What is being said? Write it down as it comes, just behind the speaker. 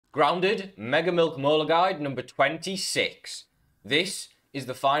Grounded Mega Milk Molar Guide number 26. This is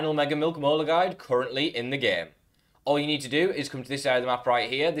the final Mega Milk Molar Guide currently in the game. All you need to do is come to this area of the map right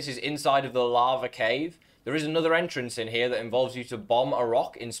here. This is inside of the lava cave. There is another entrance in here that involves you to bomb a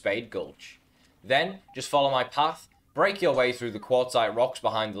rock in Spade Gulch. Then, just follow my path, break your way through the quartzite rocks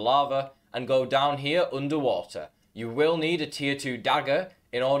behind the lava, and go down here underwater. You will need a tier 2 dagger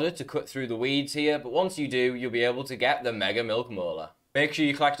in order to cut through the weeds here, but once you do, you'll be able to get the Mega Milk Molar. Make sure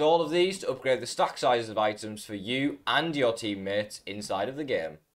you collect all of these to upgrade the stack sizes of items for you and your teammates inside of the game.